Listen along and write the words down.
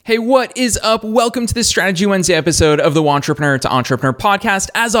Hey, what is up? Welcome to the Strategy Wednesday episode of the Wantrepreneur to Entrepreneur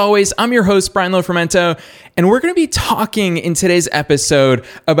podcast. As always, I'm your host, Brian Lofermento, and we're going to be talking in today's episode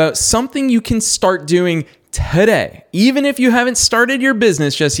about something you can start doing today, even if you haven't started your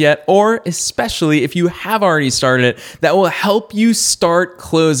business just yet, or especially if you have already started it, that will help you start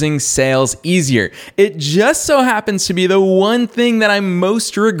closing sales easier. It just so happens to be the one thing that I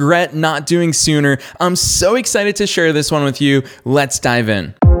most regret not doing sooner. I'm so excited to share this one with you. Let's dive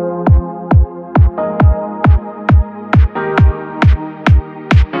in.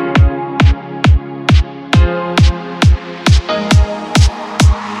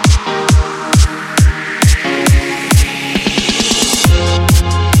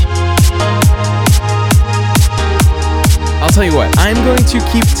 Tell you what, I'm going to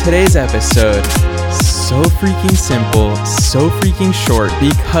keep today's episode so freaking simple, so freaking short,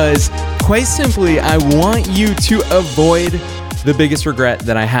 because quite simply, I want you to avoid the biggest regret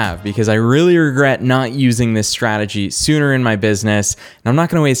that I have, because I really regret not using this strategy sooner in my business. And I'm not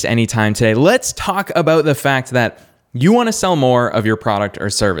going to waste any time today. Let's talk about the fact that you want to sell more of your product or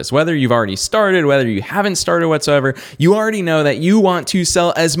service. Whether you've already started, whether you haven't started whatsoever, you already know that you want to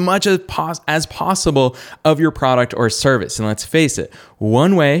sell as much as possible of your product or service. And let's face it,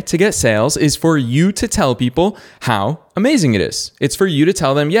 one way to get sales is for you to tell people how amazing it is. It's for you to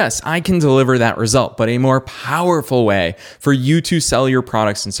tell them, yes, I can deliver that result. But a more powerful way for you to sell your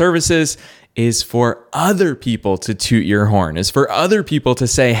products and services is for other people to toot your horn, is for other people to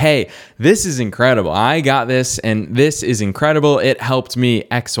say, hey, this is incredible. I got this and this is incredible. It helped me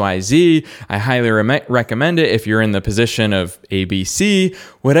XYZ. I highly recommend it if you're in the position of ABC,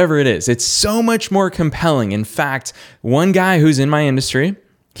 whatever it is. It's so much more compelling. In fact, one guy who's in my industry,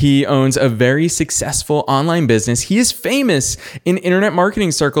 he owns a very successful online business. He is famous in internet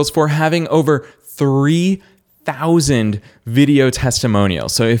marketing circles for having over 3,000 video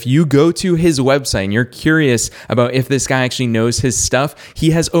testimonials. So if you go to his website and you're curious about if this guy actually knows his stuff,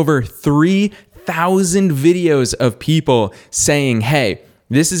 he has over 3,000 videos of people saying, hey,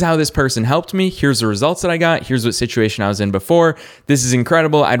 this is how this person helped me. Here's the results that I got. Here's what situation I was in before. This is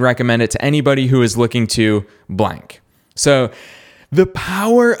incredible. I'd recommend it to anybody who is looking to blank. So the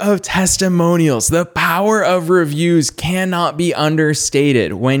power of testimonials, the power of reviews cannot be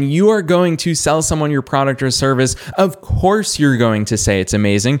understated. When you are going to sell someone your product or service, of course you're going to say it's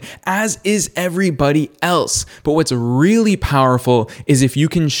amazing, as is everybody else. But what's really powerful is if you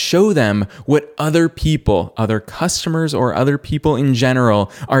can show them what other people, other customers, or other people in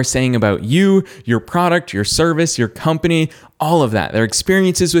general are saying about you, your product, your service, your company, all of that, their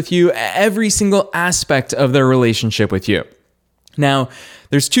experiences with you, every single aspect of their relationship with you. Now,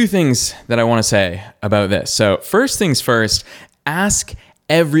 there's two things that I want to say about this. So first things first, actually,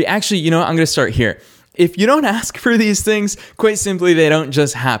 you know what? I'm going to start here. If you don't ask for these things, quite simply, they don't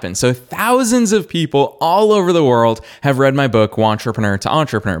just happen. So thousands of people all over the world have read my book, Wantrepreneur to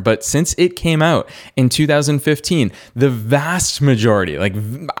Entrepreneur. But since it came out in 2015, the vast majority, like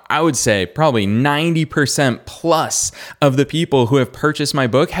I would say probably 90% plus of the people who have purchased my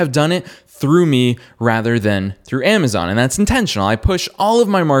book have done it through me rather than through Amazon. And that's intentional. I push all of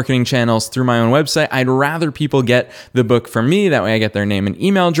my marketing channels through my own website. I'd rather people get the book from me. That way I get their name and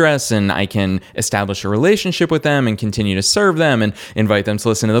email address and I can establish a relationship with them and continue to serve them and invite them to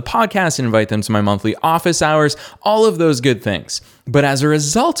listen to the podcast and invite them to my monthly office hours, all of those good things. But as a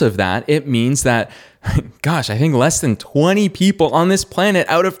result of that, it means that gosh, I think less than 20 people on this planet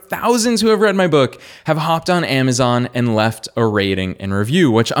out of thousands who have read my book have hopped on Amazon and left a rating and review,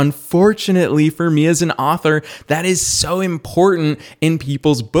 which unfortunately for me as an author, that is so important in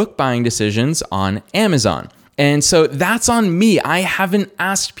people's book buying decisions on Amazon. And so that's on me. I haven't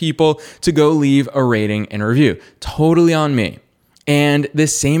asked people to go leave a rating and review. Totally on me. And the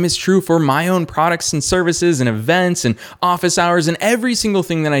same is true for my own products and services and events and office hours and every single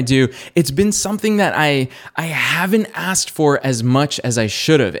thing that I do. It's been something that I haven't asked for as much as I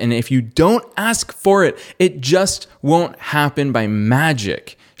should have. And if you don't ask for it, it just won't happen by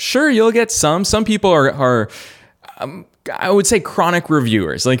magic. Sure, you'll get some. Some people are I would say chronic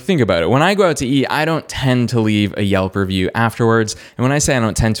reviewers. Like, think about it. When I go out to eat, I don't tend to leave a Yelp review afterwards. And when I say I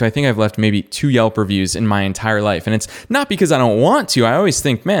don't tend to, I think I've left maybe 2 Yelp reviews in my entire life. And it's not because I don't want to. I always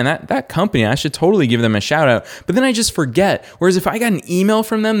think, man, that company, I should totally give them a shout out. But then I just forget. Whereas if I got an email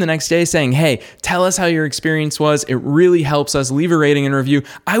from them the next day saying, hey, tell us how your experience was. It really helps us. Leave a rating and review.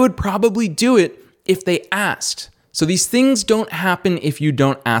 I would probably do it if they asked. So these things don't happen if you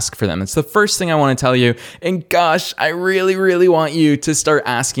don't ask for them. It's the first thing I want to tell you. And gosh, I really, really want you to start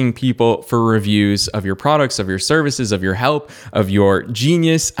asking people for reviews of your products, of your services, of your help, of your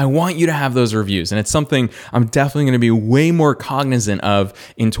genius. I want you to have those reviews. And it's something I'm definitely going to be way more cognizant of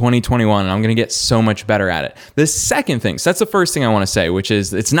in 2021. And I'm going to get so much better at it. The second thing, so that's the first thing I want to say, which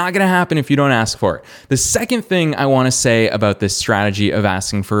is it's not going to happen if you don't ask for it. The second thing I want to say about this strategy of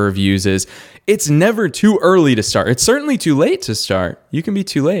asking for reviews is it's never too early to start. It's certainly too late to start. You can be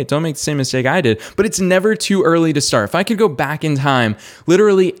too late. Don't make the same mistake I did, but it's never too early to start. If I could go back in time,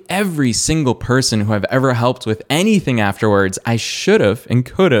 literally every single person who I've ever helped with anything afterwards, I should have and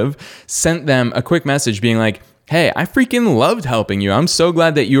could have sent them a quick message being like, hey, I freaking loved helping you. I'm so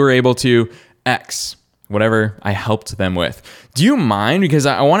glad that you were able to X, whatever I helped them with. Do you mind? Because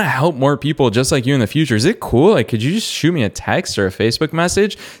I want to help more people just like you in the future. Is it cool? Like, could you just shoot me a text or a Facebook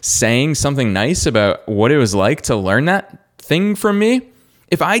message saying something nice about what it was like to learn that thing from me?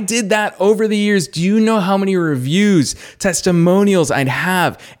 If I did that over the years, do you know how many reviews, testimonials I'd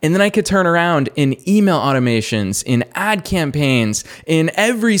have? And then I could turn around in email automations, in ad campaigns, in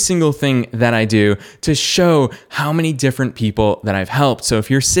every single thing that I do to show how many different people that I've helped. So if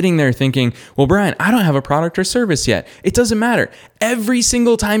you're sitting there thinking, well, Brian, I don't have a product or service yet. It doesn't matter. Every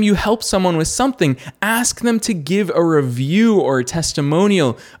single time you help someone with something, ask them to give a review or a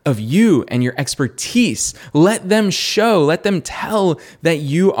testimonial of you and your expertise. Let them show, let them tell that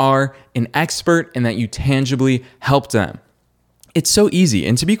you are an expert and that you tangibly helped them. It's so easy.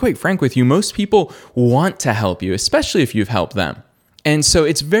 And to be quite frank with you, most people want to help you, especially if you've helped them. And so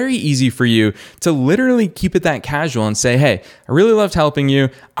it's very easy for you to literally keep it that casual and say, hey, I really loved helping you.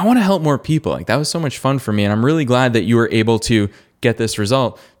 I want to help more people. Like, that was so much fun for me. And I'm really glad that you were able to get this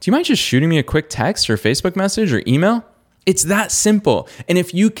result. Do you mind just shooting me a quick text or Facebook message or email? It's that simple. And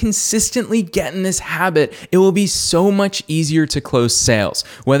if you consistently get in this habit, it will be so much easier to close sales.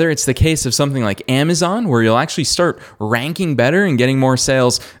 Whether it's the case of something like Amazon, where you'll actually start ranking better and getting more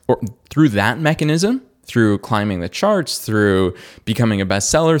sales or through that mechanism, through climbing the charts, through becoming a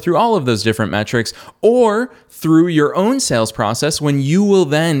bestseller, through all of those different metrics, or through your own sales process, when you will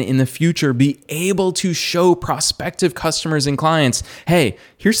then in the future be able to show prospective customers and clients, hey,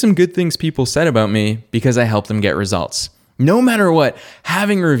 here's some good things people said about me because I helped them get results. No matter what,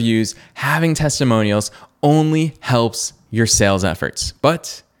 having reviews, having testimonials only helps your sales efforts,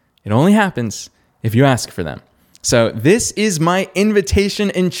 but it only happens if you ask for them. So this is my invitation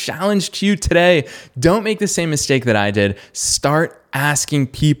and challenge to you today. Don't make the same mistake that I did. Start asking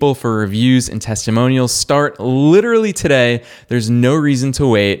people for reviews and testimonials. Start literally today. There's no reason to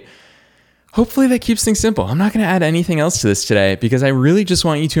wait. Hopefully that keeps things simple. I'm not going to add anything else to this today because I really just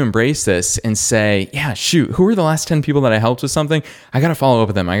want you to embrace this and say, yeah, shoot, who were the last 10 people that I helped with something? I got to follow up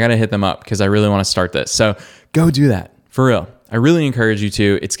with them. I got to hit them up because I really want to start this. So go do that for real. I really encourage you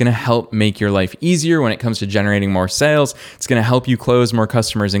to. It's going to help make your life easier when it comes to generating more sales. It's going to help you close more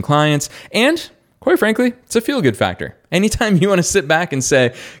customers and clients. And quite frankly, it's a feel-good factor. Anytime you want to sit back and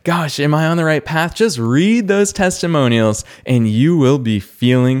say, gosh, am I on the right path? Just read those testimonials and you will be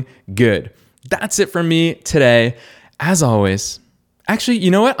feeling good. That's it from me today. As always, actually, you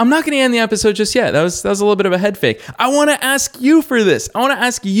know what? I'm not going to end the episode just yet. That was a little bit of a head fake. I want to ask you for this. I want to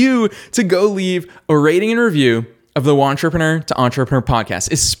ask you to go leave a rating and review of the Wantrepreneur to Entrepreneur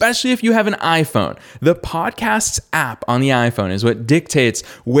podcast, especially if you have an iPhone. The podcasts app on the iPhone is what dictates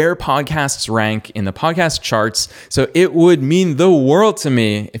where podcasts rank in the podcast charts. So it would mean the world to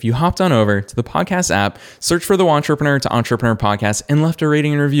me if you hopped on over to the podcast app, search for the Wantrepreneur to Entrepreneur podcast, and left a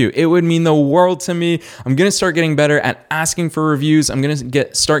rating and review. It would mean the world to me. I'm going to start getting better at asking for reviews. I'm going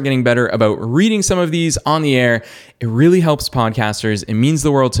to start getting better about reading some of these on the air. It really helps podcasters. It means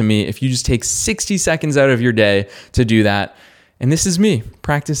the world to me if you just take 60 seconds out of your day to do that. And this is me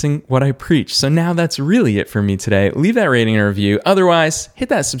practicing what I preach. So now that's really it for me today. Leave that rating and review. Otherwise, hit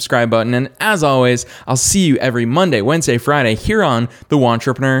that subscribe button. And as always, I'll see you every Monday, Wednesday, Friday here on the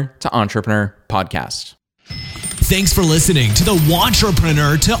Wantrepreneur to Entrepreneur podcast. Thanks for listening to the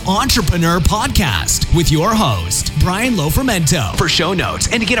Wantrepreneur to Entrepreneur podcast with your host, Brian Lofermento. For show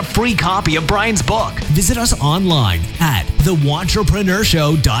notes and to get a free copy of Brian's book, visit us online at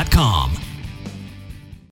thewantrepreneurshow.com.